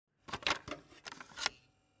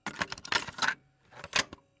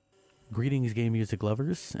Greetings, game music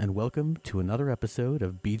lovers, and welcome to another episode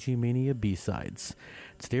of BGMania B-Sides.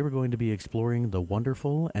 Today we're going to be exploring the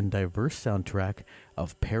wonderful and diverse soundtrack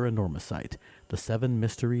of Paranormasight, the 7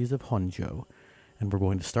 Mysteries of Honjo, and we're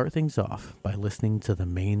going to start things off by listening to the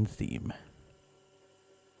main theme.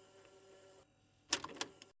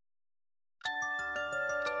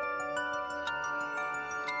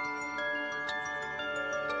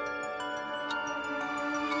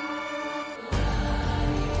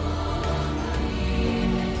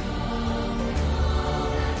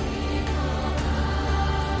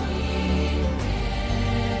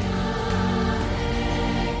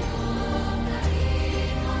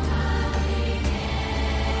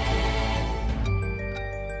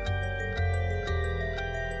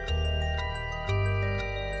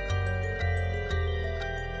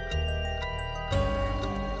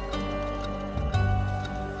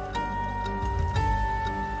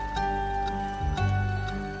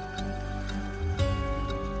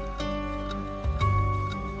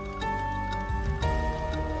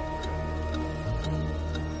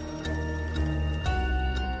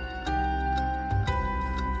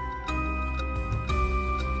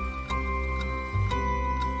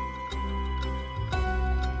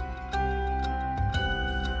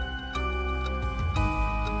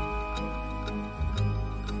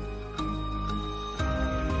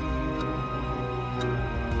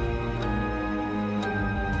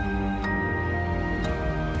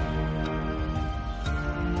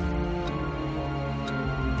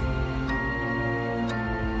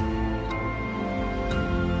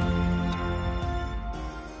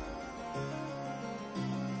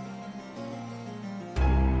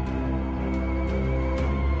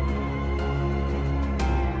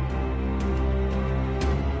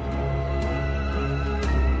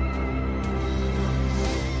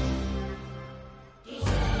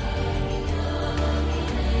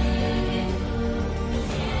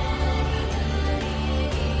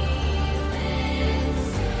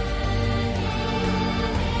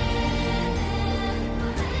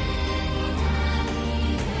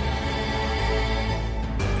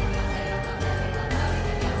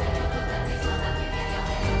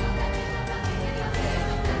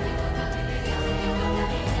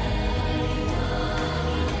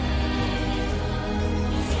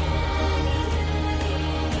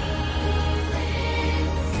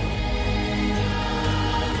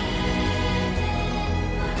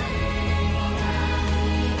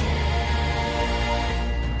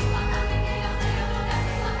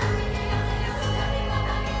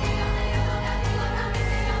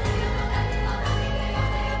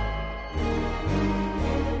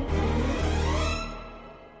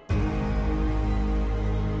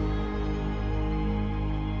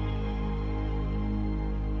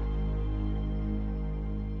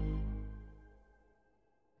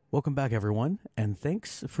 Welcome back, everyone, and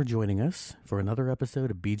thanks for joining us for another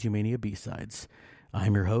episode of BGMania B-Sides.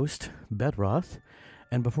 I'm your host, Bedroth,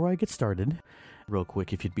 and before I get started, real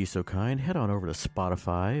quick, if you'd be so kind, head on over to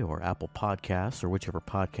Spotify or Apple Podcasts or whichever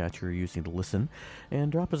podcast you're using to listen,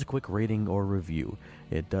 and drop us a quick rating or review.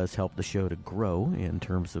 It does help the show to grow in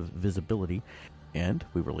terms of visibility, and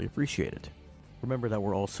we really appreciate it. Remember that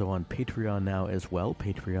we're also on Patreon now as well,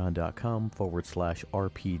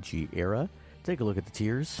 patreon.com/RPGera. Take a look at the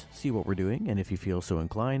tiers, see what we're doing, and if you feel so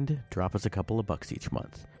inclined, drop us a couple of bucks each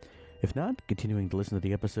month. If not, continuing to listen to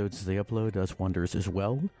the episodes as they upload does wonders as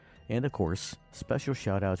well. And of course, special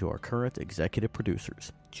shout out to our current executive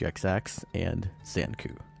producers, Jexax and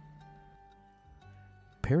Zanku.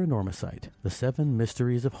 Paranormasight, the 7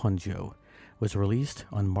 Mysteries of Honjo, was released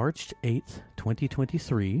on March 8th,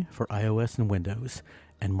 2023 for iOS and Windows,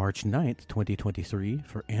 and March 9th, 2023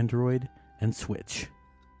 for Android and Switch.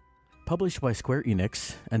 Published by Square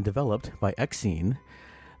Enix and developed by Xene,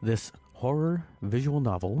 this horror visual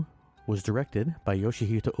novel was directed by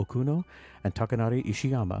Yoshihito Okuno and Takanari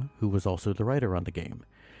Ishiyama, who was also the writer on the game.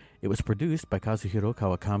 It was produced by Kazuhiro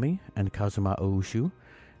Kawakami and Kazuma Oushu,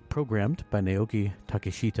 programmed by Naoki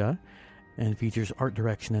Takeshita, and features art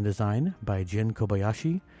direction and design by Jin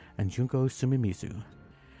Kobayashi and Junko Sumimizu.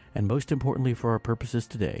 And most importantly for our purposes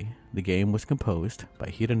today, the game was composed by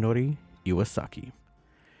Hironori Iwasaki.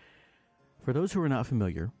 For those who are not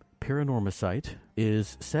familiar, Paranormasight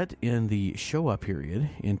is set in the Showa period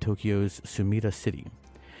in Tokyo's Sumida City.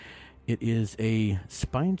 It is a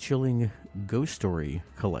spine-chilling ghost story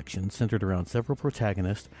collection centered around several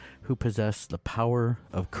protagonists who possess the power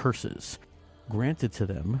of curses, granted to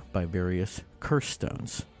them by various curse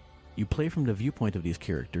stones. You play from the viewpoint of these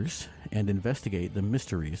characters and investigate the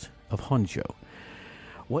mysteries of Honjo.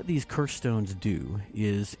 What these curse stones do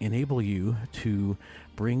is enable you to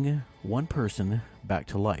bring one person back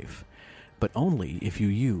to life, but only if you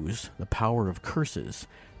use the power of curses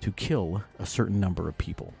to kill a certain number of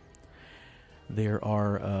people. There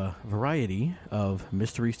are a variety of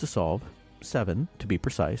mysteries to solve, 7 to be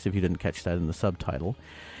precise, if you didn't catch that in the subtitle.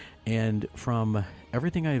 And from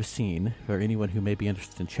everything I have seen, for anyone who may be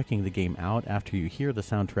interested in checking the game out after you hear the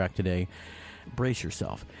soundtrack today, brace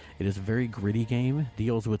yourself. It is a very gritty game,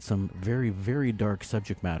 deals with some very, very dark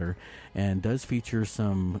subject matter, and does feature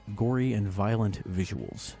some gory and violent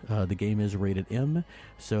visuals. The game is rated M,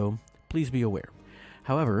 so please be aware.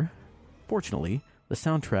 However, fortunately, the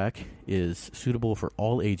soundtrack is suitable for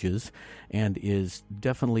all ages and is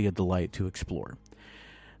definitely a delight to explore.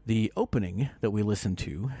 The opening that we listened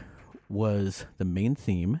to was the main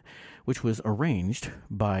theme, which was arranged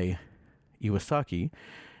by Iwasaki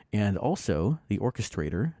and also the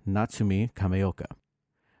orchestrator Natsumi Kameoka.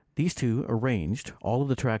 These two arranged all of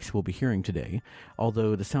the tracks we'll be hearing today,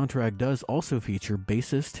 although the soundtrack does also feature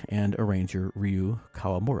bassist and arranger Ryu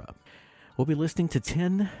Kawamura. We'll be listening to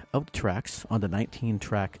 10 of the tracks on the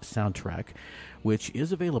 19-track soundtrack, which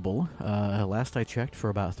is available, last I checked, for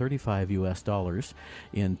about $35 US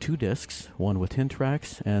in 2 discs, one with 10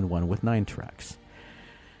 tracks and one with 9 tracks.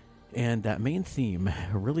 And that main theme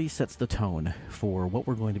really sets the tone for what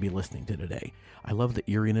we're going to be listening to today. I love the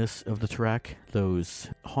eeriness of the track. Those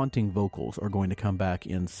haunting vocals are going to come back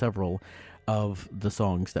in several of the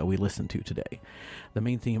songs that we listen to today. The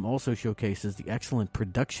main theme also showcases the excellent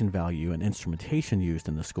production value and instrumentation used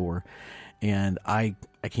in the score, and I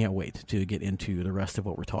can't wait to get into the rest of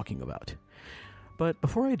what we're talking about. But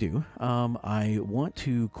before I do, I want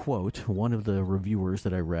to quote one of the reviewers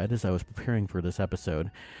that I read as I was preparing for this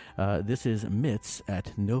episode. This is Mitz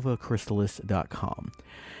at novacrystallis.com.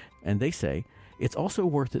 And they say, "It's also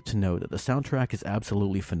worth it to know that the soundtrack is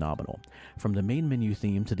absolutely phenomenal. From the main menu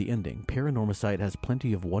theme to the ending, Paranormasight has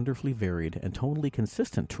plenty of wonderfully varied and tonally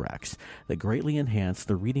consistent tracks that greatly enhance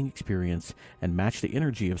the reading experience and match the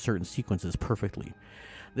energy of certain sequences perfectly.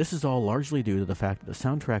 This is all largely due to the fact that the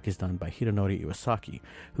soundtrack is done by Hironori Iwasaki,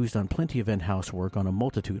 who's done plenty of in-house work on a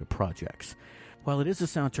multitude of projects. While it is a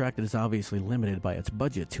soundtrack that is obviously limited by its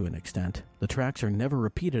budget to an extent, the tracks are never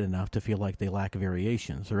repeated enough to feel like they lack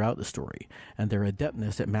variation throughout the story, and their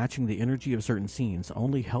adeptness at matching the energy of certain scenes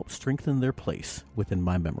only helps strengthen their place within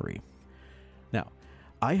my memory." Now,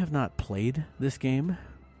 I have not played this game,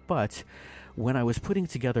 but when I was putting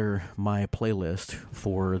together my playlist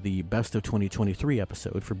for the Best of 2023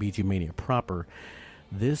 episode for BGMania proper,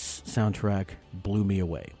 this soundtrack blew me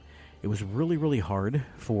away. It was really, really hard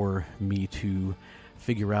for me to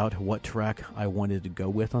figure out what track I wanted to go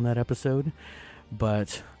with on that episode,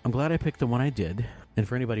 but I'm glad I picked the one I did. And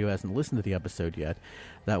for anybody who hasn't listened to the episode yet,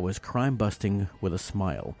 that was Crime Busting with a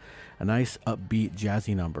Smile, a nice upbeat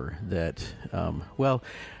jazzy number that,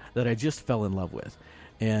 that I just fell in love with.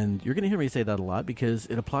 And you're going to hear me say that a lot because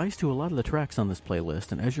it applies to a lot of the tracks on this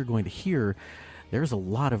playlist, and as you're going to hear, there's a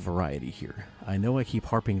lot of variety here. I know I keep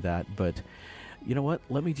harping that, but you know what?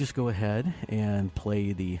 Let me just go ahead and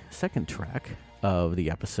play the second track of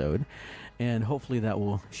the episode, and hopefully that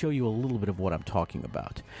will show you a little bit of what I'm talking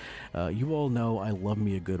about. You all know I love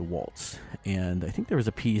me a good waltz, and I think there was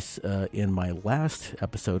a piece in my last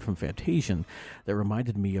episode from Fantasian that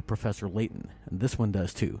reminded me of Professor Layton, and this one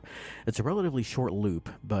does too. It's a relatively short loop,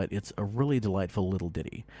 but it's a really delightful little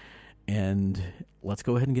ditty. And let's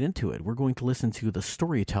go ahead and get into it. We're going to listen to The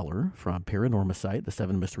Storyteller from Paranormasight, The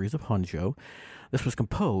 7 Mysteries of Honjo. This was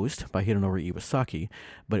composed by Hironori Iwasaki,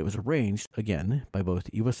 but it was arranged, again, by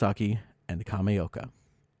both Iwasaki and Kameoka.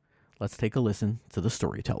 Let's take a listen to The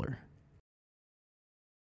Storyteller.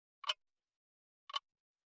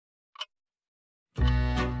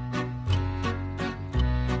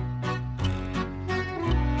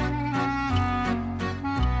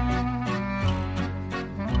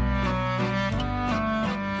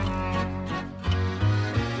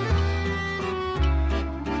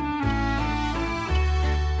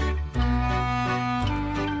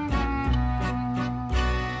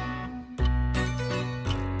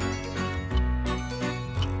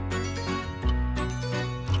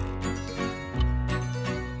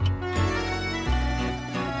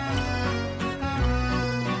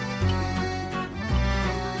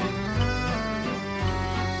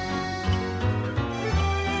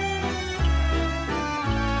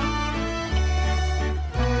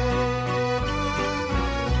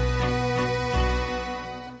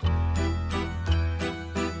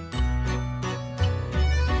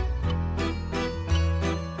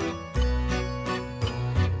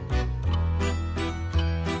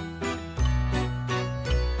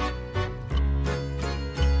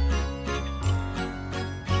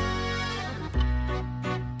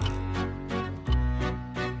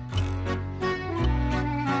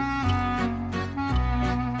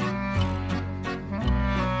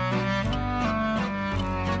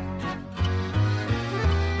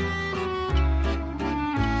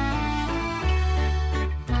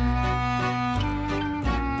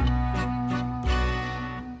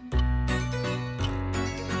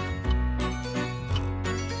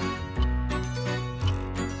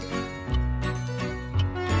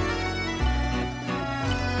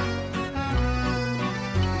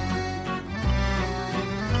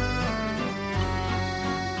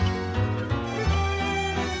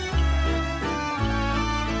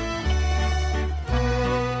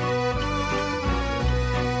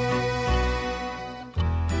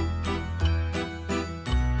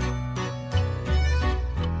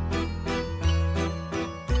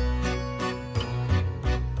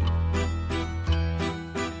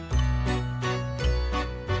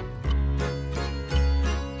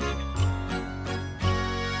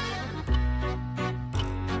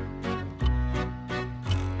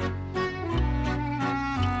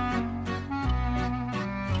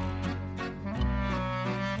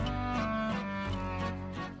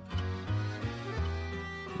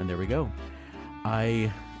 And there we go.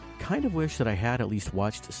 I kind of wish that I had at least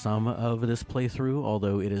watched some of this playthrough,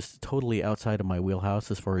 although it is totally outside of my wheelhouse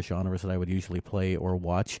as far as genres that I would usually play or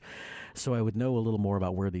watch, so I would know a little more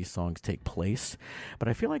about where these songs take place. But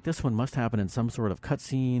I feel like this one must happen in some sort of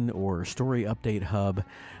cutscene or story update hub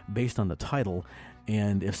based on the title,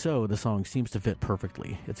 and if so, the song seems to fit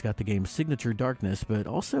perfectly. It's got the game's signature darkness, but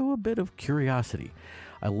also a bit of curiosity.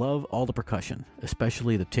 I love all the percussion,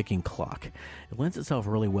 especially the ticking clock. It lends itself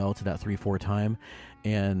really well to that 3/4 time,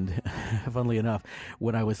 and funnily enough,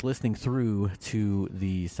 when I was listening through to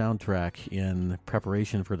the soundtrack in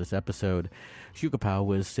preparation for this episode, Shukapao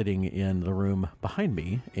was sitting in the room behind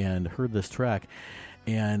me and heard this track,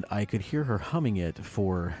 and I could hear her humming it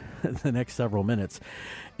for the next several minutes.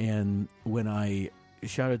 And when I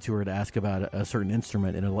shouted to her to ask about a certain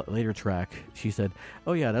instrument in a later track, she said,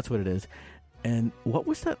 "Oh yeah, that's what it is. And what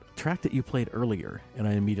was that track that you played earlier?" And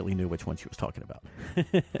I immediately knew which one she was talking about.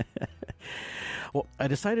 Well, I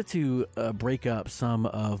decided to break up some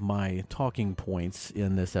of my talking points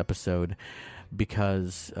in this episode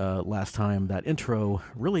because last time that intro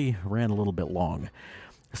really ran a little bit long.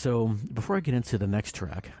 So before I get into the next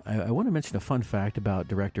track, I want to mention a fun fact about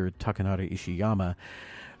director Takanori Ishiyama,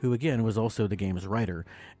 who again was also the game's writer.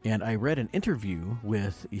 And I read an interview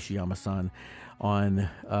with Ishiyama-san on,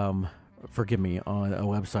 forgive me, on a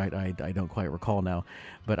website I don't quite recall now,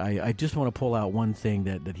 but I just want to pull out one thing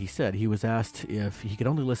that he said. He was asked if he could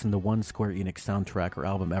only listen to one Square Enix soundtrack or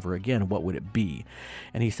album ever again, what would it be?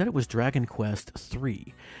 And he said it was Dragon Quest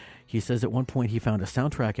III. He says at one point he found a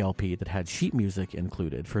soundtrack LP that had sheet music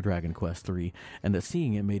included for Dragon Quest III, and that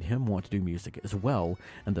seeing it made him want to do music as well,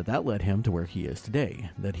 and that led him to where he is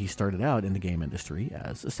today, that he started out in the game industry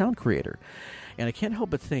as a sound creator. And I can't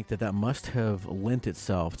help but think that must have lent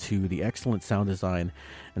itself to the excellent sound design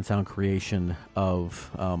and sound creation of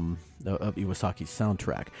Iwasaki's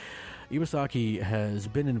soundtrack. Iwasaki has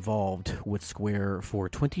been involved with Square for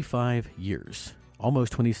 25 years.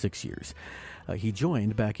 Almost 26 years. He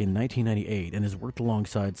joined back in 1998 and has worked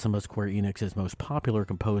alongside some of Square Enix's most popular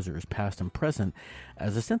composers, past and present,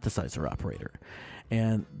 as a synthesizer operator.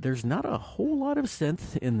 And there's not a whole lot of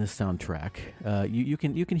synth in this soundtrack. You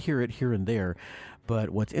can hear it here and there,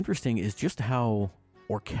 but what's interesting is just how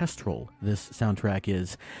orchestral this soundtrack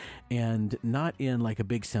is, and not in like a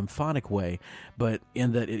big symphonic way, but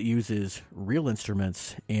in that it uses real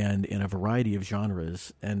instruments and in a variety of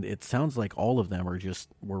genres, and it sounds like all of them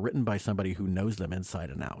were written by somebody who knows them inside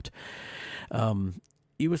and out.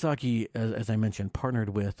 Iwasaki, as I mentioned, partnered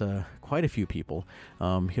with quite a few people.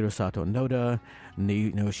 Hirosato Noda,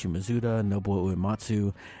 Naoshi Mizuta, Nobuo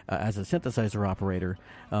Uematsu, as a synthesizer operator.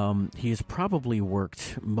 He has probably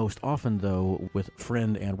worked most often, though, with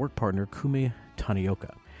friend and work partner Kumi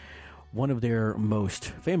Tanioka. One of their most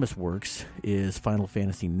famous works is Final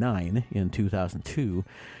Fantasy IX in 2002,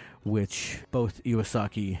 which both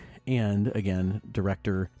Iwasaki and, again,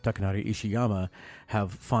 director Takanori Ishiyama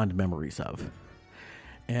have fond memories of.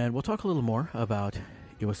 And we'll talk a little more about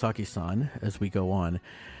Iwasaki-san as we go on.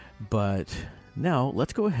 But now,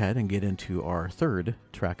 let's go ahead and get into our third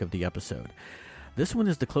track of the episode. This one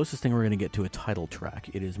is the closest thing we're going to get to a title track.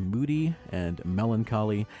 It is moody and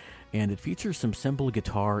melancholy, and it features some simple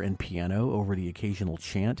guitar and piano over the occasional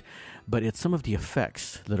chant, but it's some of the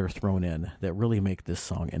effects that are thrown in that really make this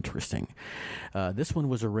song interesting. This one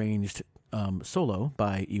was arranged solo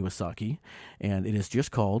by Iwasaki, and it is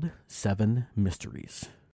just called 7 Mysteries.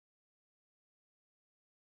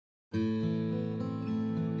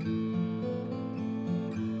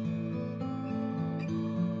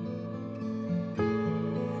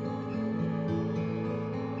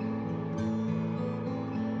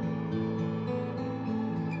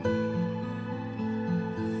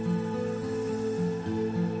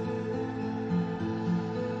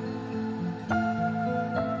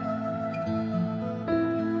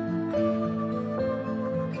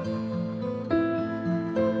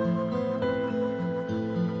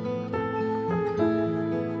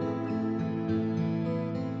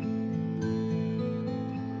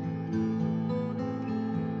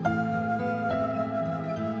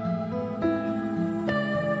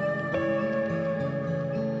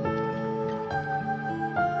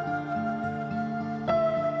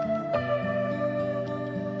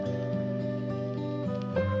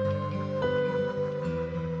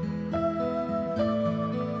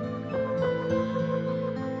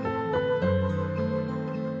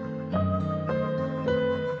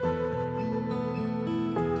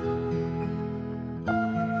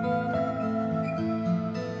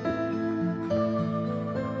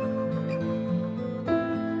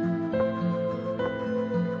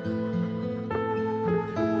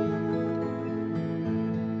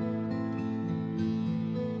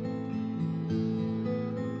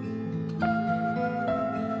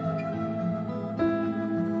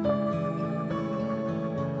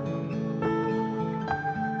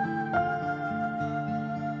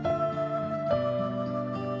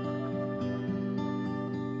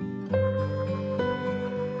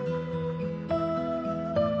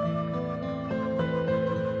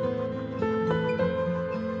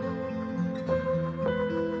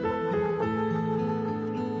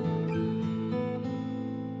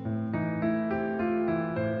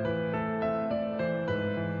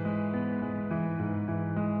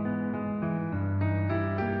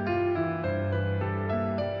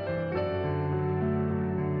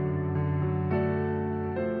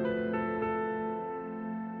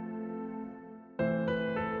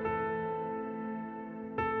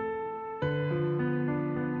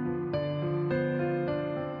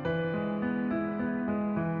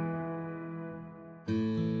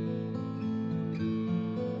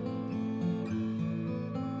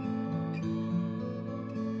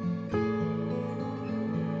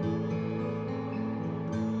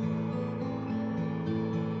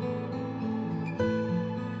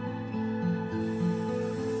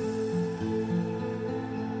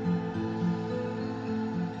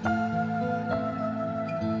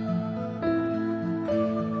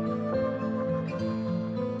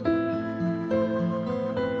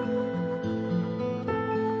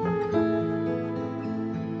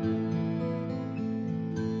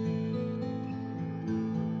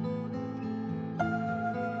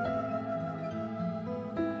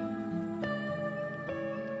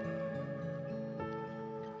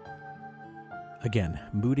 Again,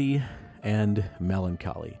 moody and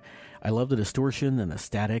melancholy. I love the distortion and the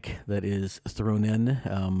static that is thrown in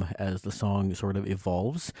as the song sort of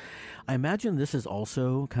evolves. I imagine this is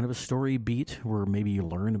also kind of a story beat where maybe you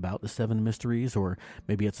learn about the 7 mysteries, or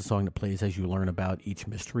maybe it's a song that plays as you learn about each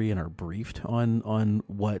mystery and are briefed on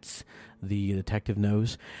what the detective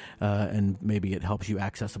knows, and maybe it helps you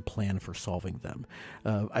access a plan for solving them.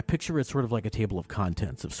 I picture it sort of like a table of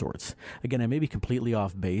contents of sorts. Again, I may be completely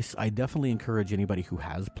off base. I definitely encourage anybody who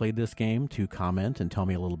has played this game to comment and tell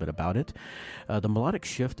me a little bit about it. The melodic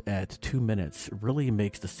shift at 2 minutes really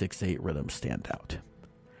makes the 6/8 rhythm stand out.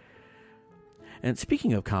 And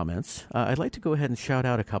speaking of comments, I'd like to go ahead and shout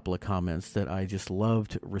out a couple of comments that I just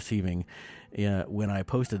loved receiving when I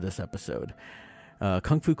posted this episode.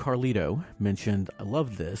 Kung Fu Carlito mentioned, "I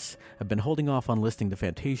love this. I've been holding off on listening to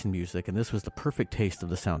Fantasian music, and this was the perfect taste of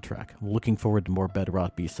the soundtrack. I'm looking forward to more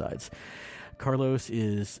Bedrock B-sides." Carlos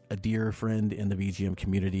is a dear friend in the VGM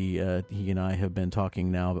community. He and I have been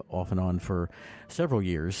talking now off and on for several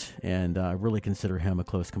years, and I really consider him a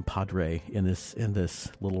close compadre in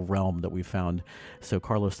this little realm that we found. So,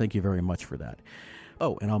 Carlos, thank you very much for that.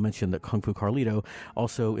 Oh, and I'll mention that Kung Fu Carlito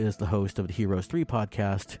also is the host of the Heroes 3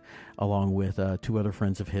 podcast, along with 2 other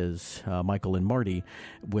friends of his, Michael and Marty,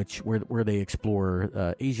 where they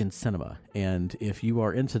explore Asian cinema. And if you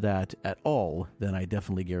are into that at all, then I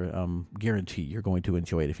definitely guarantee you're going to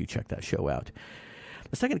enjoy it if you check that show out.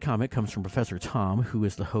 The second comment comes from Professor Tom, who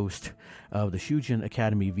is the host of the Shujin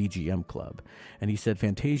Academy VGM Club. And he said,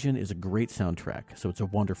 "Fantasian is a great soundtrack, so it's a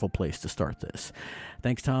wonderful place to start this."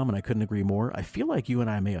 Thanks, Tom, and I couldn't agree more. I feel like you and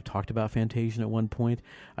I may have talked about Fantasian at one point.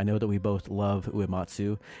 I know that we both love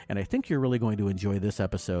Uematsu, and I think you're really going to enjoy this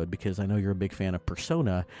episode because I know you're a big fan of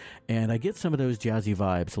Persona, and I get some of those jazzy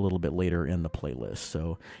vibes a little bit later in the playlist,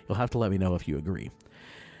 so you'll have to let me know if you agree.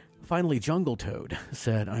 Finally, Jungle Toad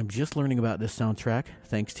said, "I'm just learning about this soundtrack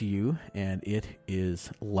thanks to you, and it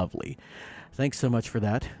is lovely." Thanks so much for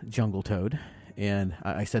that, Jungle Toad. And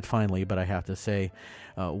I said finally, but I have to say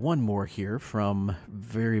one more here from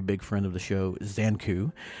very big friend of the show,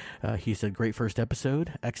 Zanku. He said, "Great first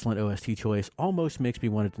episode, excellent OST choice, almost makes me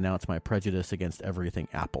want to denounce my prejudice against everything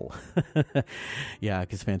Apple." Yeah,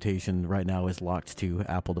 because Fantasian right now is locked to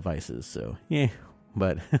Apple devices, so yeah,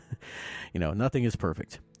 but nothing is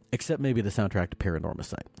perfect. Except maybe the soundtrack to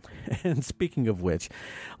Paranormasight. And speaking of which,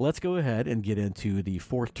 let's go ahead and get into the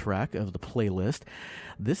 4th track of the playlist.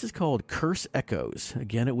 This is called Curse Echoes.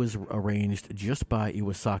 Again, it was arranged just by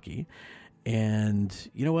Iwasaki. And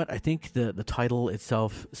you know what? I think the title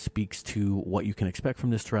itself speaks to what you can expect from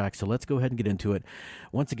this track. So let's go ahead and get into it.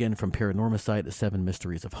 Once again, from Paranormasight, The 7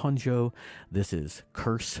 Mysteries of Honjo, this is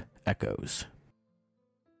Curse Echoes.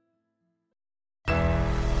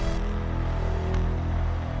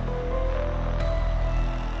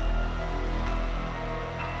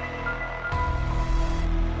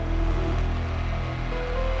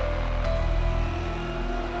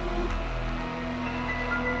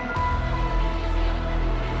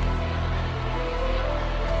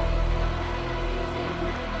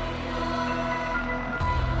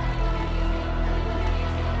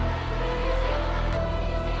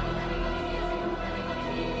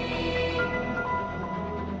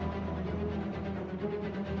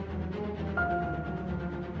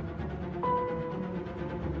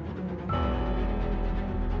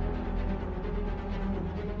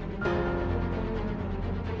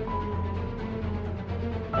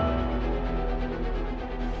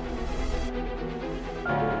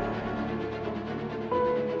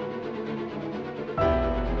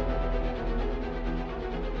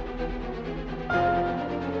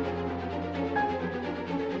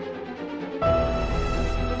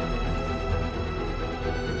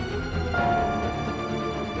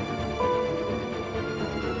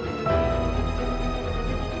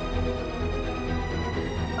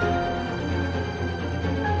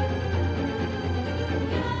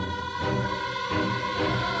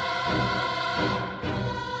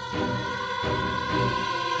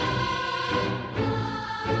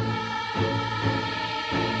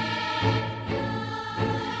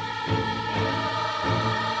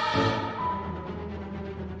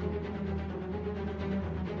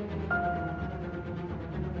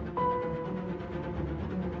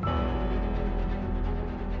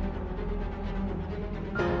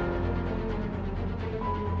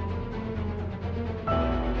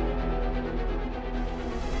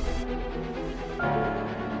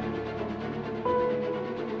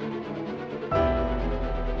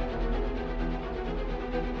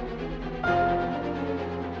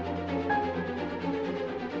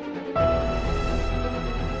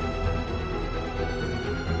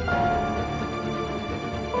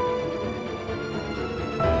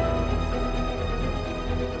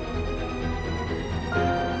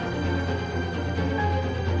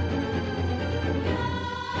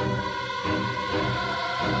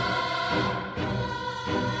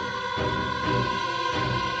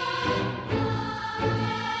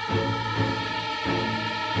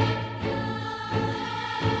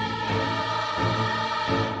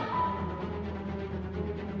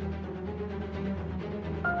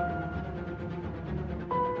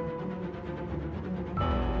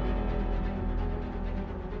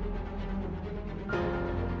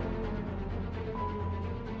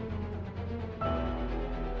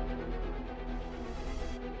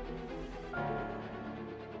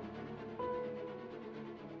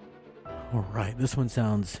 All right, this one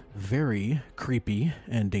sounds very creepy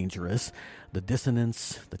and dangerous. The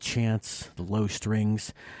dissonance, the chants, the low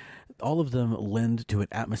strings, all of them lend to an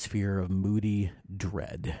atmosphere of moody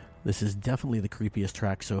dread. This is definitely the creepiest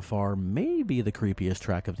track so far, maybe the creepiest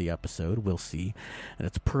track of the episode, we'll see, and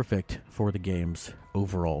it's perfect for the game's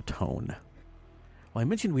overall tone. Well, I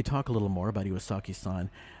mentioned we talk a little more about Iwasaki-san.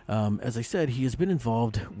 As I said, he has been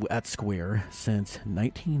involved at Square since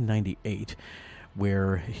 1998,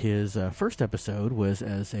 where his first episode was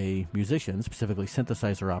as a musician, specifically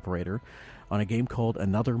synthesizer operator, on a game called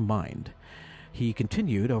Another Mind. He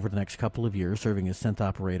continued over the next couple of years serving as synth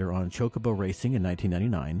operator on Chocobo Racing in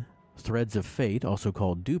 1999, Threads of Fate, also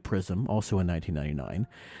called Dew Prism, also in 1999,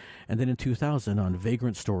 and then in 2000 on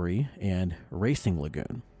Vagrant Story and Racing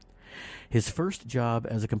Lagoon. His first job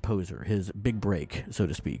as a composer, his big break, so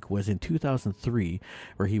to speak, was in 2003,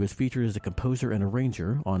 where he was featured as a composer and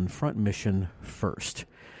arranger on Front Mission First.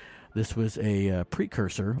 This was a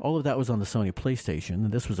precursor. All of that was on the Sony PlayStation,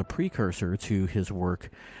 and this was a precursor to his work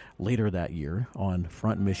later that year on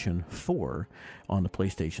Front Mission 4 on the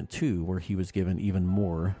PlayStation 2, where he was given even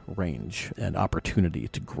more range and opportunity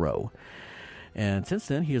to grow. And since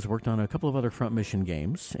then, he has worked on a couple of other Front Mission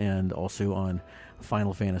games and also on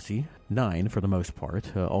Final Fantasy IX for the most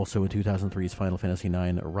part, also in 2003's Final Fantasy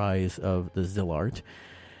IX Rise of the Zillart.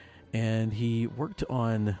 And he worked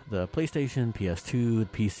on the PlayStation, PS2, the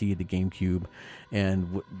PC, the GameCube,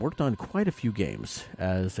 and worked on quite a few games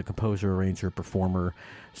as a composer, arranger, performer,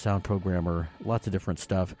 sound programmer, lots of different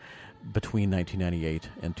stuff between 1998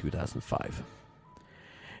 and 2005.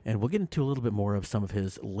 And we'll get into a little bit more of some of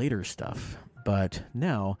his later stuff. But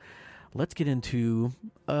now, let's get into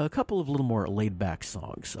a couple of little more laid-back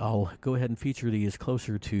songs. I'll go ahead and feature these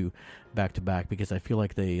closer to back-to-back because I feel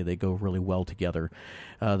like they go really well together.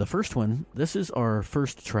 The first one, this is our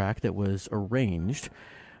first track that was arranged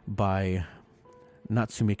by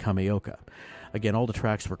Natsumi Kameoka. Again, all the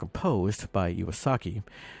tracks were composed by Iwasaki,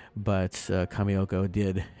 but Kameoka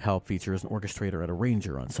did help feature as an orchestrator and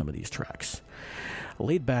arranger on some of these tracks.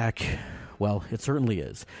 Laid back, well, it certainly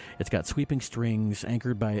is. It's got sweeping strings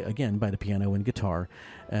anchored by the piano and guitar,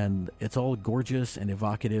 and it's all gorgeous and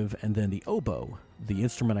evocative. And then the oboe, the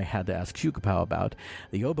instrument I had to ask Shukapao about,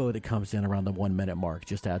 the oboe that comes in around the 1 minute mark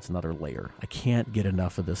just adds another layer. I can't get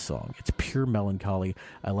enough of this song. It's pure melancholy.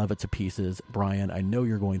 I love it to pieces. Brian, I know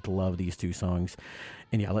you're going to love these two songs.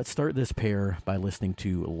 And yeah, let's start this pair by listening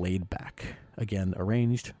to Laid Back, again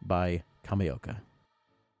arranged by Kameoka.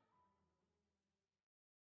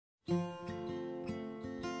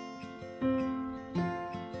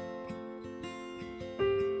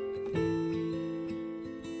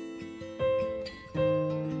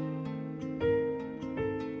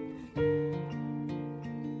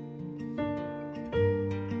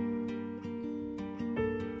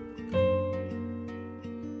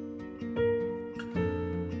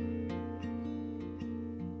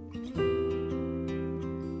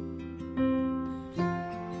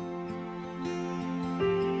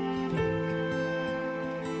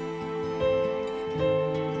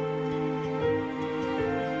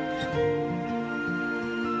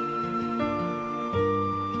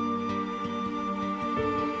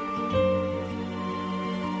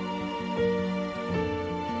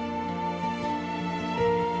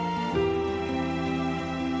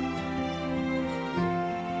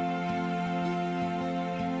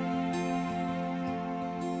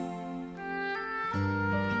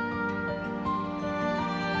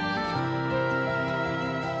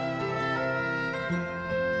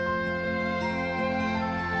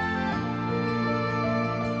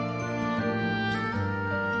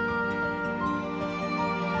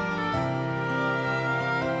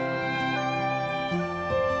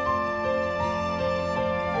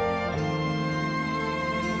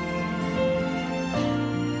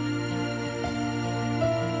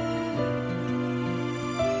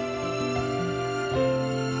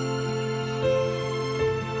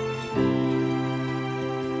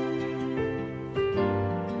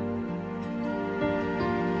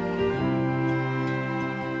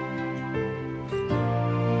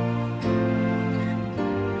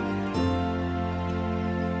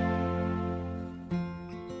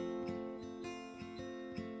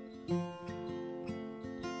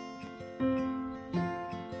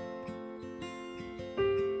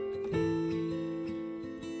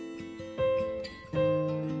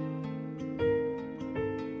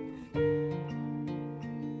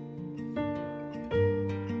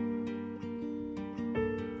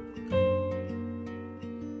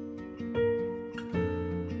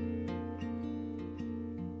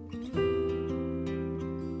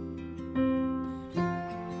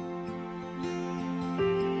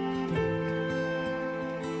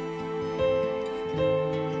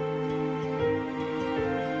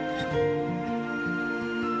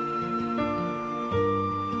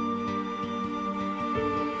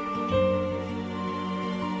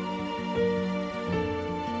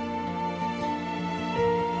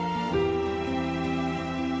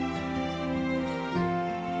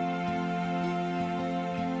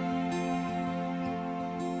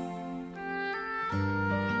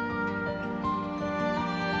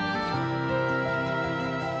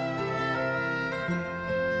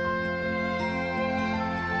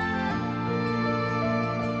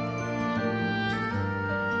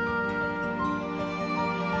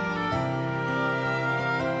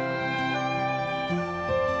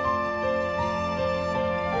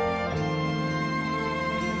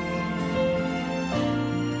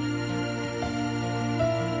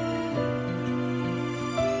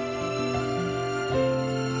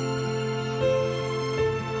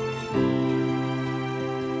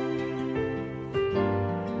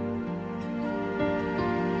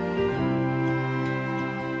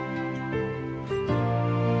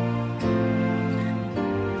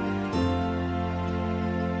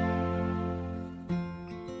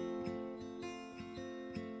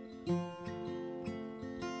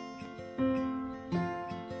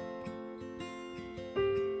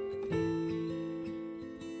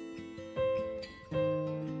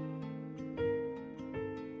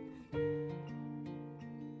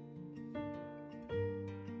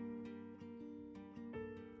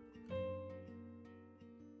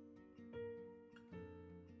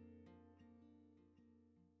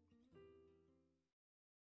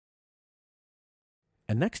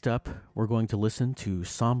 And next up, we're going to listen to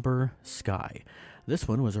Somber Sky. This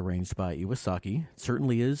one was arranged by Iwasaki. It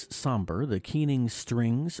certainly is somber. The keening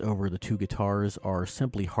strings over the two guitars are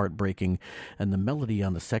simply heartbreaking, and the melody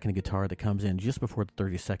on the second guitar that comes in just before the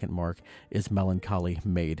 30-second mark is melancholy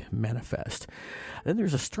made manifest. Then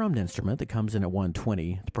there's a strummed instrument that comes in at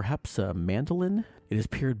 120, perhaps a mandolin. It is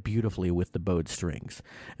paired beautifully with the bowed strings.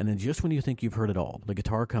 And then just when you think you've heard it all, the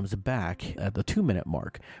guitar comes back at the 2-minute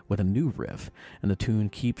mark with a new riff, and the tune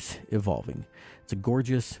keeps evolving. It's a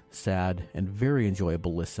gorgeous, sad, and very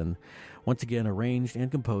enjoyable listen. Once again, arranged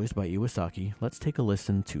and composed by Iwasaki. Let's take a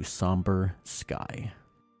listen to Somber Sky.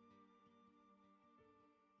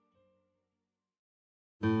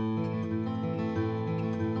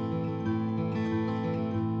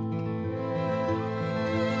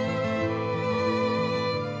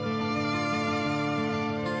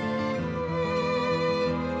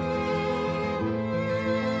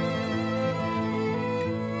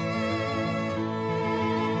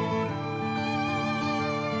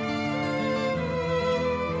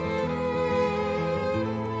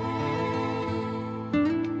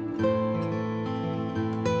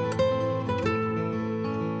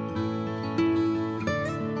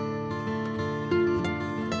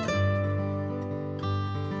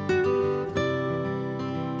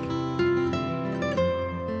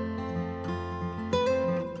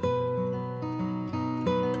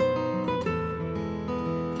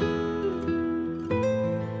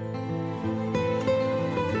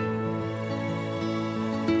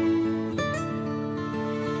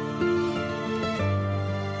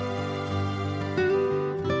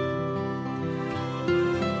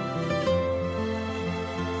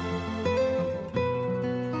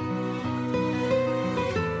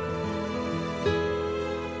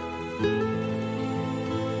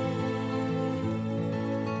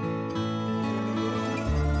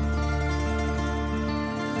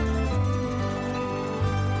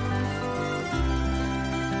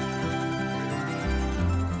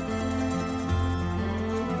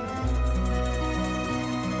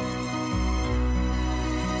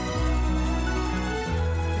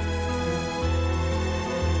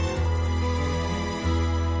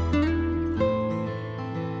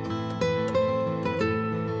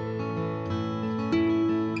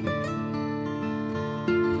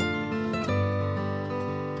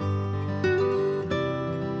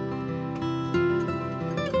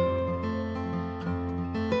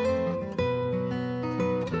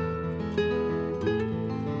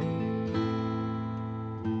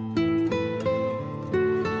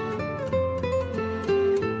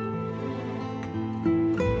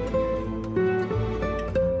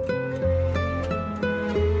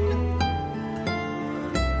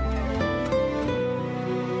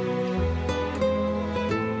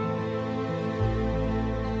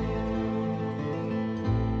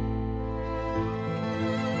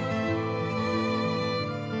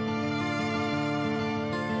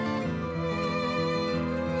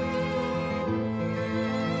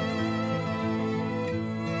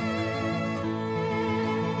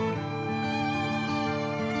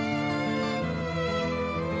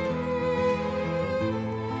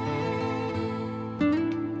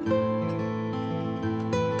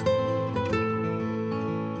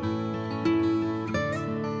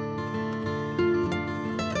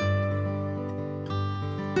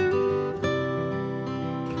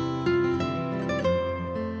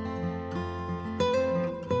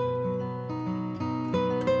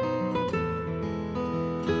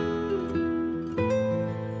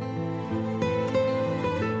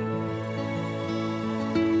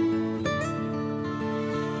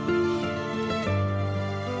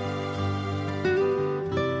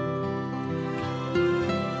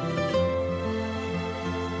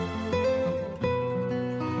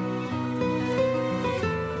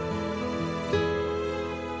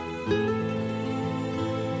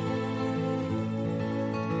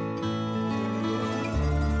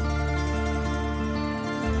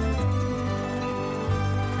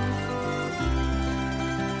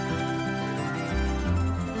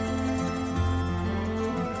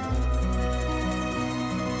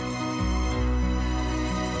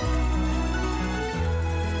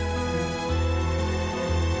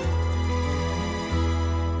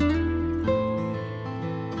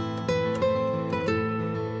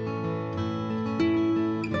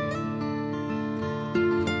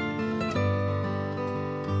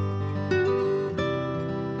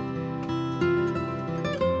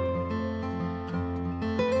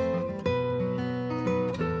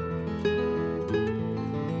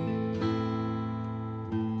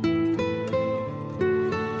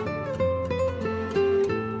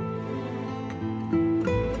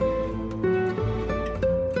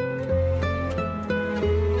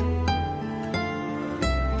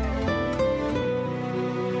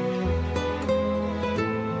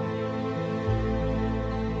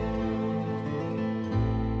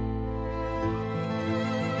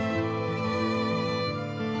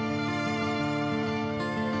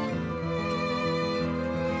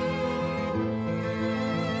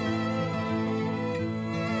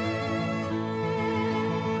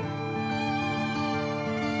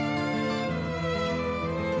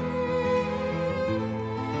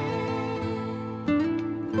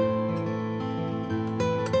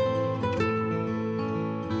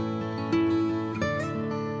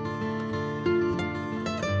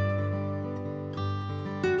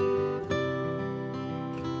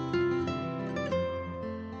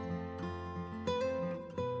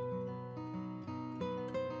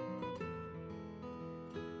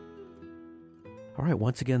 All right,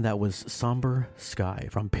 once again, that was Somber Sky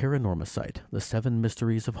from Paranormasight, The 7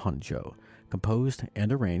 Mysteries of Honjo, composed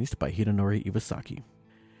and arranged by Hidenori Iwasaki.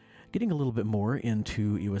 Getting a little bit more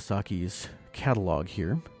into Iwasaki's catalog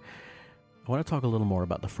here, I want to talk a little more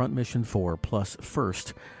about the Front Mission 4 plus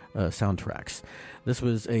First soundtracks. This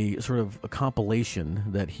was a sort of a compilation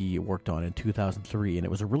that he worked on in 2003, and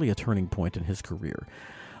it was really a turning point in his career.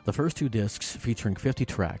 The first 2 discs, featuring 50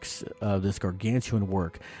 tracks of this gargantuan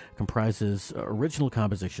work, comprises original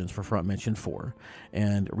compositions for Front Mission 4,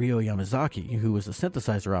 and Ryo Yamazaki, who was the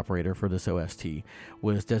synthesizer operator for this OST,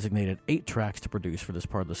 was designated 8 tracks to produce for this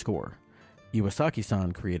part of the score.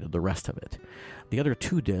 Iwasaki-san created the rest of it. The other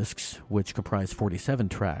 2 discs, which comprise 47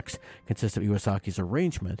 tracks, consist of Iwasaki's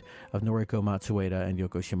arrangement of Noriko Matsueda and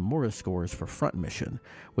Yoko Shimomura's scores for Front Mission,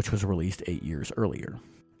 which was released 8 years earlier.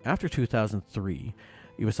 After 2003,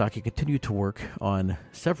 Iwasaki continued to work on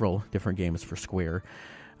several different games for Square,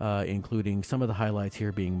 including some of the highlights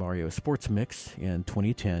here being Mario Sports Mix in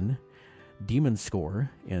 2010, Demon's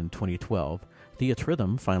Score in 2012,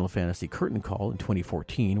 Theatrhythm Final Fantasy Curtain Call in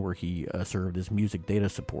 2014, where he served as music data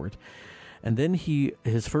support, and then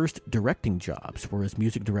his first directing jobs were as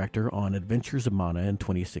music director on Adventures of Mana in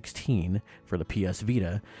 2016 for the PS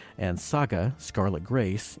Vita, and Saga Scarlet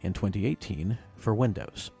Grace in 2018 for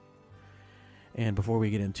Windows. And before we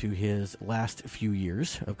get into his last few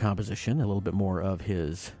years of composition, a little bit more of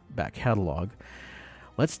his back catalog,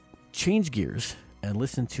 let's change gears and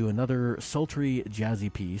listen to another sultry,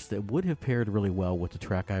 jazzy piece that would have paired really well with the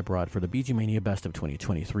track I brought for the BGMania Best of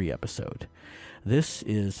 2023 episode. This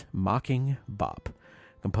is Mocking Bop,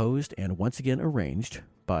 composed and once again arranged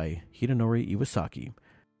by Hidenori Iwasaki.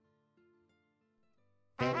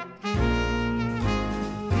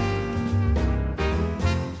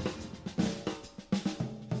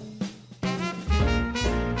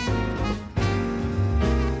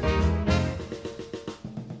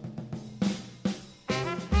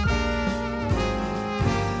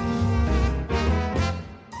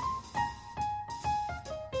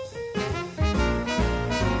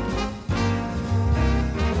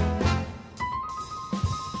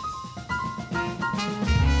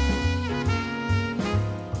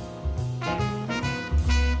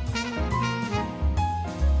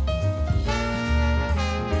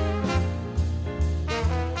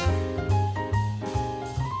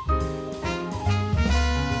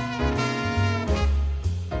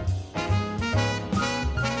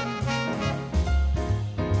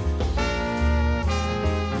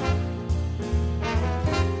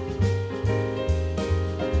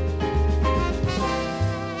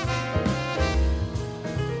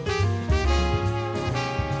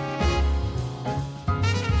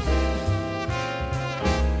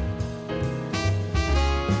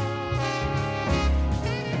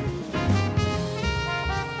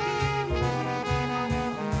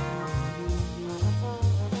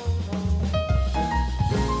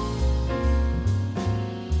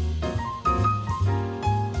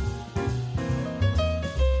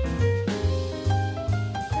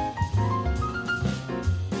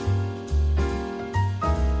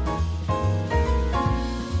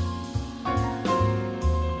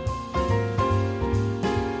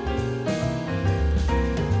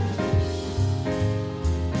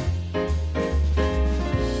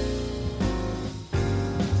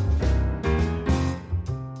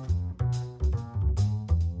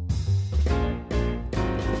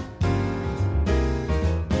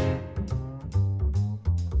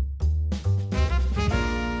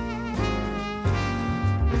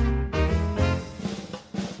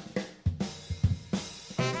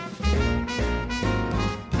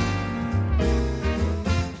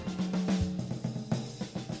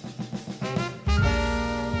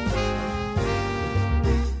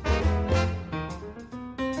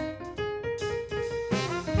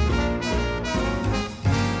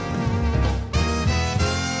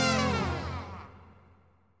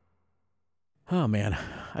 Oh man,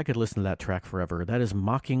 I could listen to that track forever. That is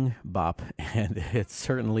Mocking Bop, and it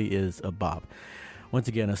certainly is a bop. Once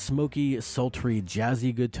again, a smoky, sultry,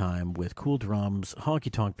 jazzy good time with cool drums,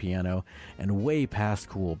 honky-tonk piano, and way past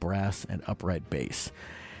cool brass and upright bass.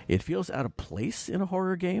 It feels out of place in a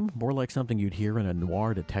horror game, more like something you'd hear in a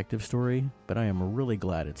noir detective story, but I am really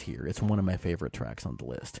glad it's here. It's one of my favorite tracks on the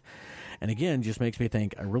list. And again, just makes me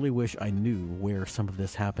think, I really wish I knew where some of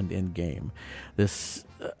this happened in-game. This,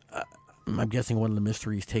 I'm guessing one of the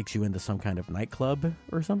mysteries takes you into some kind of nightclub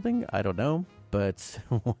or something. I don't know, but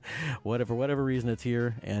for whatever reason it's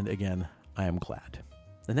here, and again, I am glad.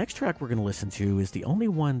 The next track we're going to listen to is the only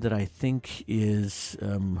one that I think is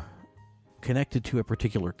connected to a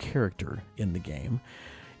particular character in the game.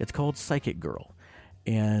 It's called Psychic Girl,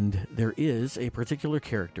 And there is a particular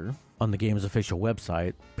character on the game's official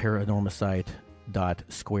website,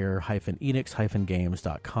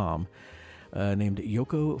 paranormasight.square-enix-games.com, named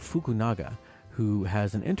Yoko Fukunaga, who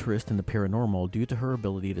has an interest in the paranormal due to her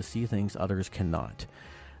ability to see things others cannot.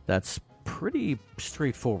 That's pretty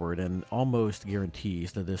straightforward and almost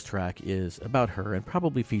guarantees that this track is about her and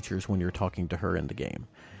probably features when you're talking to her in the game.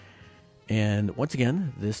 And once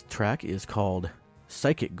again, this track is called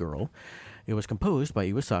Psychic Girl. It was composed by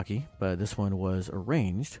Iwasaki, but this one was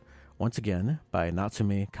arranged, once again, by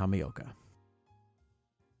Natsume Kameoka.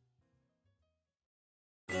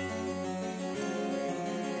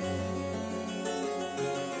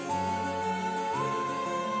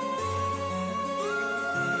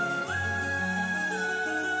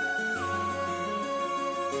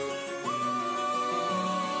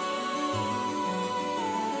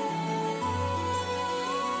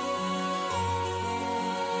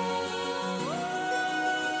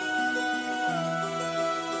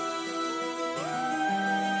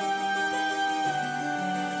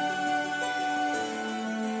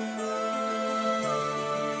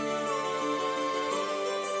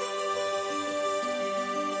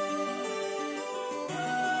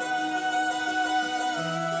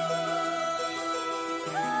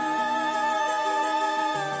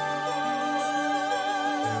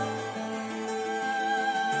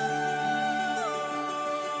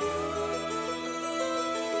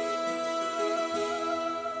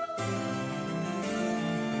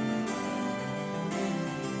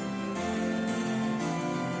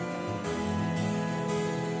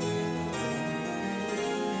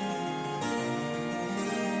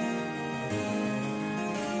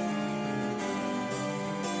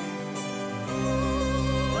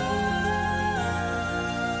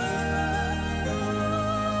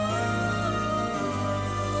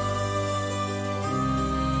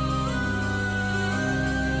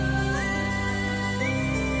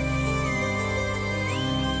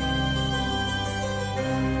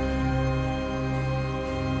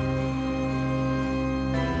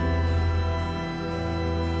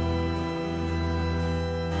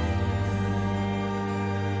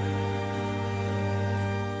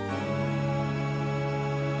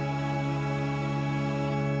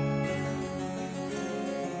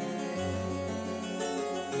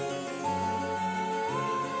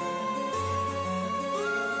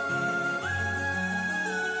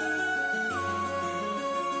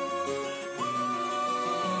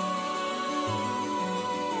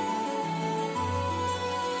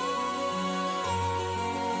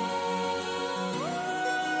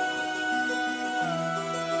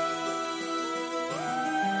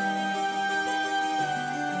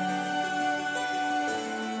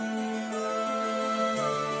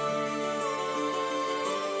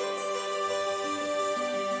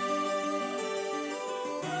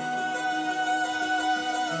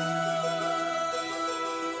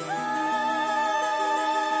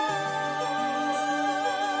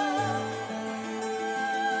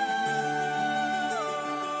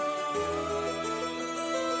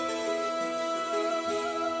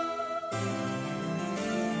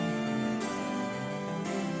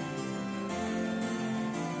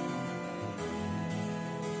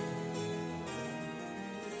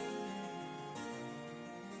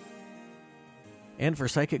 And for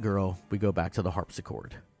Psychic Girl, we go back to the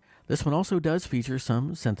harpsichord. This one also does feature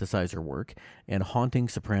some synthesizer work and haunting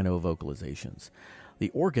soprano vocalizations.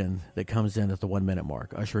 The organ that comes in at the 1 minute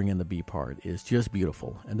mark, ushering in the B part, is just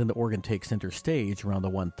beautiful. And then the organ takes center stage around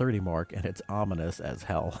the 1:30 mark, and it's ominous as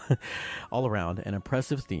hell. All around, an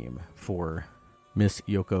impressive theme for Miss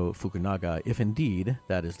Yoko Fukunaga, if indeed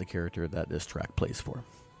that is the character that this track plays for.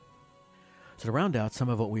 So to round out some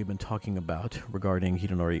of what we've been talking about regarding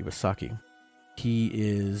Hidenori Iwasaki, he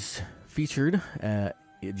is featured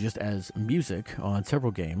just as music on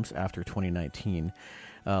several games after 2019.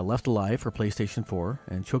 Left Alive for PlayStation 4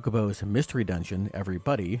 and Chocobo's Mystery Dungeon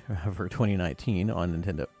Everybody for 2019 on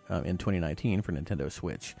Nintendo in 2019 for Nintendo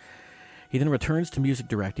Switch. He then returns to music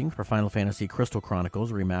directing for Final Fantasy Crystal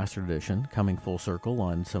Chronicles Remastered Edition, coming full circle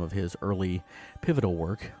on some of his early pivotal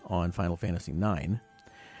work on Final Fantasy IX.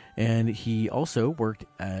 And he also worked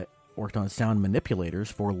on sound manipulators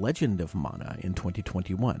for Legend of Mana in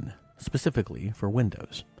 2021, specifically for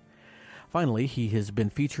Windows. Finally, he has been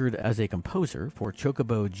featured as a composer for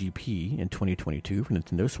Chocobo GP in 2022 for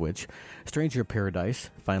Nintendo Switch, Stranger of Paradise,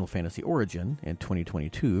 Final Fantasy Origin in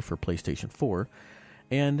 2022 for PlayStation 4,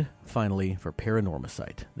 and finally for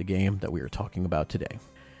Paranormasight, the game that we are talking about today.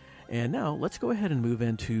 And now, let's go ahead and move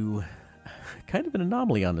into kind of an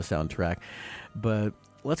anomaly on the soundtrack, but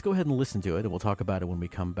let's go ahead and listen to it, and we'll talk about it when we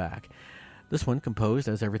come back. This one, composed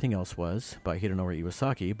as everything else was by Hidenori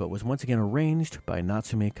Iwasaki, but was once again arranged by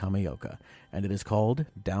Natsume Kameoka, and it is called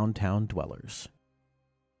Downtown Dwellers.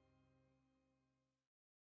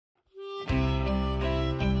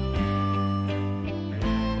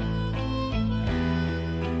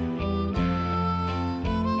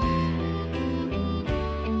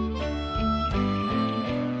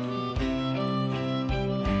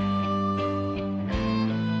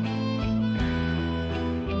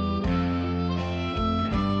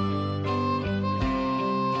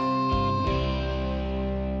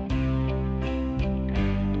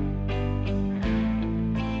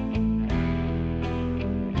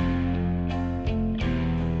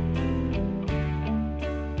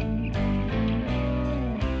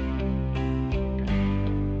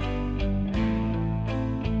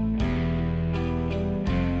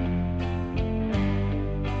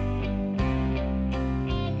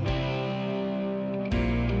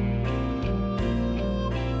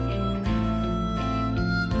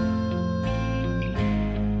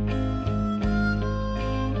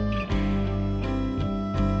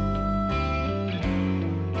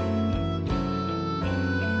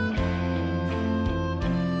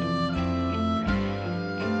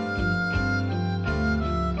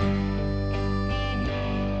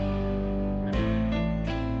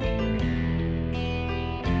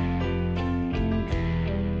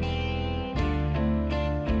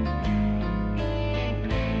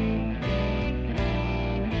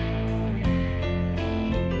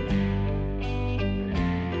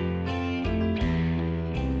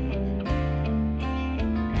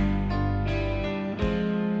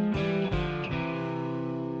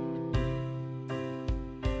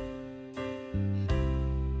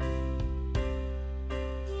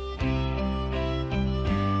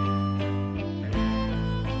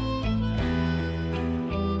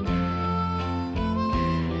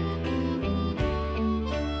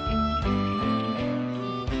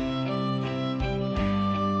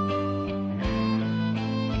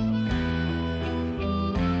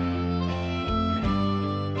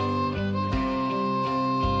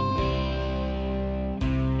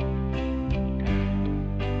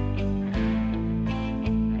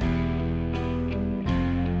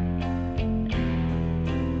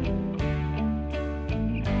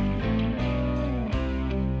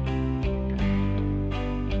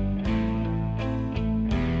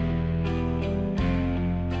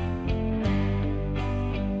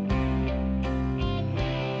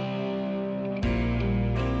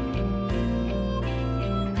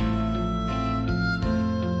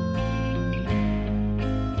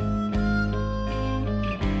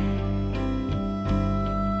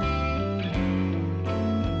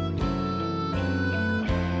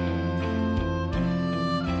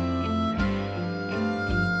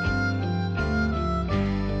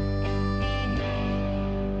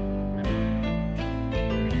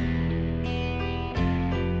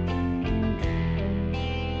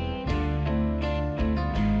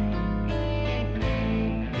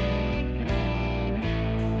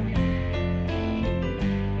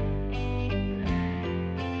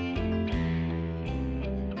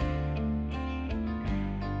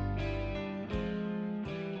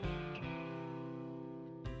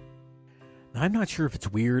 I'm not sure if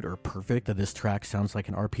it's weird or perfect that this track sounds like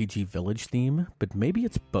an RPG Village theme, but maybe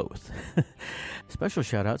it's both. Special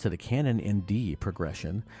shout out to the Canon in D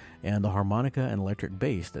progression and the harmonica and electric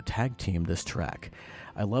bass that tag teamed this track.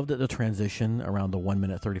 I love that the transition around the 1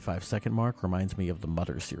 minute 35 second mark reminds me of the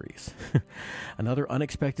Mother series. Another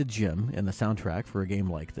unexpected gem in the soundtrack for a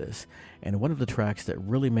game like this, and one of the tracks that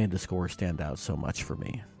really made the score stand out so much for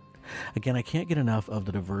me. Again, I can't get enough of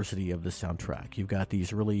the diversity of this soundtrack. You've got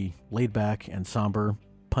these really laid-back and somber,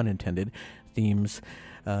 pun intended, themes.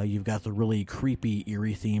 You've got the really creepy,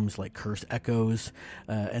 eerie themes like Cursed Echoes.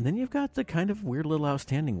 And then you've got the kind of weird little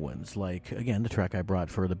outstanding ones, like, again, the track I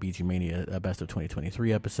brought for the BGMania Best of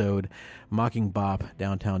 2023 episode, Mocking Bop,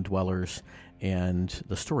 Downtown Dwellers, and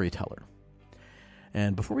The Storyteller.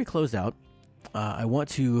 And before we close out, I want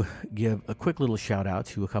to give a quick little shout out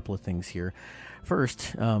to a couple of things here.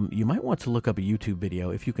 First, you might want to look up a YouTube video,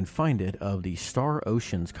 if you can find it, of the Star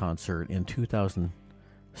Oceans concert in the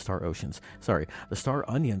Star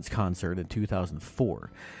Onions concert in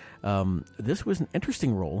 2004. This was an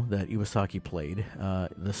interesting role that Iwasaki played.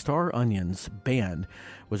 The Star Onions band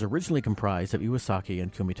was originally comprised of Iwasaki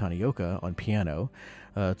and Kumi Tanioka on piano,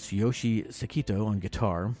 Tsuyoshi Sekito on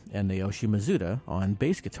guitar, and Naoshi Mizuta on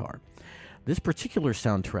bass guitar. This particular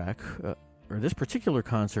soundtrack this particular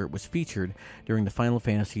concert was featured during the Final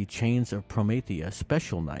Fantasy Chains of Promethea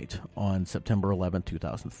special night on September 11,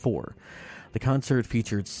 2004. The concert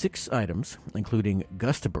featured 6 items, including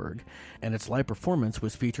Gustaberg, and its live performance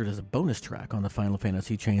was featured as a bonus track on the Final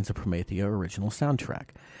Fantasy Chains of Promethea original soundtrack.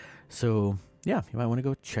 So, yeah, you might want to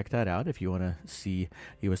go check that out if you want to see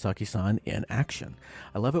Iwasaki-san in action.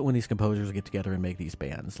 I love it when these composers get together and make these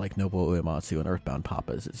bands, like Nobuo Uematsu and Earthbound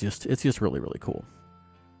Papas. It's just really, really cool.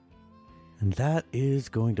 And that is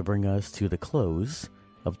going to bring us to the close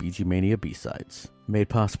of BGMania B-Sides, made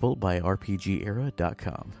possible by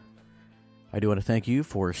RPGera.com. I do want to thank you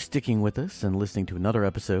for sticking with us and listening to another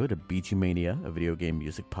episode of BGMania, a video game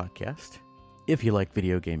music podcast. If you like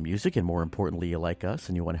video game music, and more importantly, you like us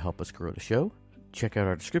and you want to help us grow the show, check out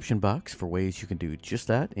our description box for ways you can do just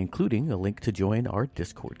that, including a link to join our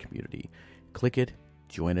Discord community. Click it,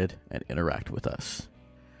 join it, and interact with us.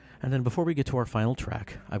 And then before we get to our final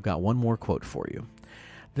track, I've got one more quote for you.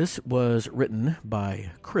 This was written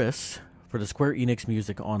by Chris for the Square Enix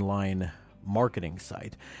Music Online marketing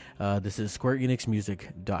site. This is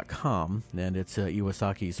squareenixmusic.com, and it's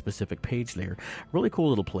Iwasaki's specific page there. Really cool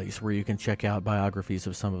little place where you can check out biographies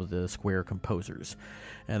of some of the Square composers.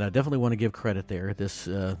 And I definitely want to give credit there. This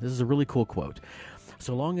is a really cool quote.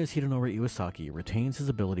 So long as Hidenori Iwasaki retains his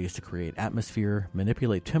abilities to create atmosphere,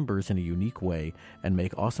 manipulate timbres in a unique way, and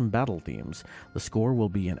make awesome battle themes, the score will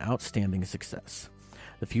be an outstanding success.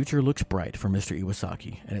 The future looks bright for Mr.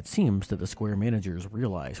 Iwasaki, and it seems that the Square managers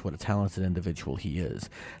realize what a talented individual he is,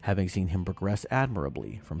 having seen him progress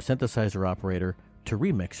admirably from synthesizer operator to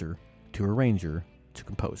remixer to arranger to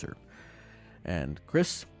composer. And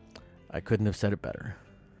Chris, I couldn't have said it better.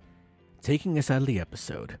 Taking us out of the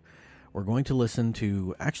episode, we're going to listen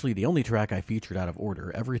to actually the only track I featured out of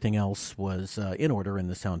order. Everything else was in order in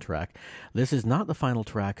the soundtrack. This is not the final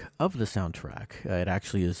track of the soundtrack. It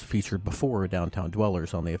actually is featured before Downtown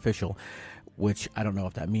Dwellers on the official, which I don't know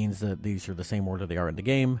if that means that these are the same order they are in the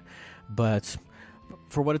game, but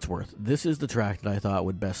for what it's worth, this is the track that I thought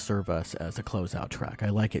would best serve us as a closeout track. I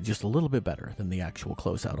like it just a little bit better than the actual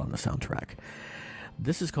closeout on the soundtrack.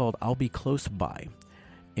 This is called I'll Be Close By.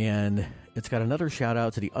 And it's got another shout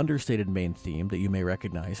out to the understated main theme that you may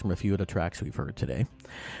recognize from a few of the tracks we've heard today.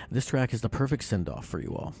 This track is the perfect send-off for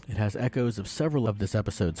you all. It has echoes of several of this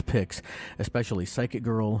episode's picks, especially Psychic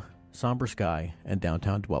Girl, Somber Sky, and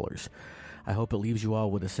Downtown Dwellers. I hope it leaves you all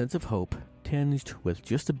with a sense of hope, tinged with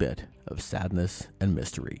just a bit of sadness and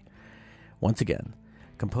mystery. Once again,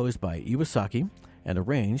 composed by Iwasaki and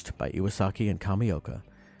arranged by Iwasaki and Kamioka,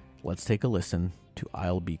 let's take a listen to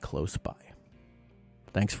I'll Be Close By.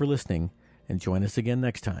 Thanks for listening, and join us again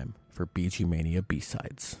next time for BGMania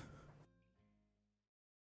B-Sides.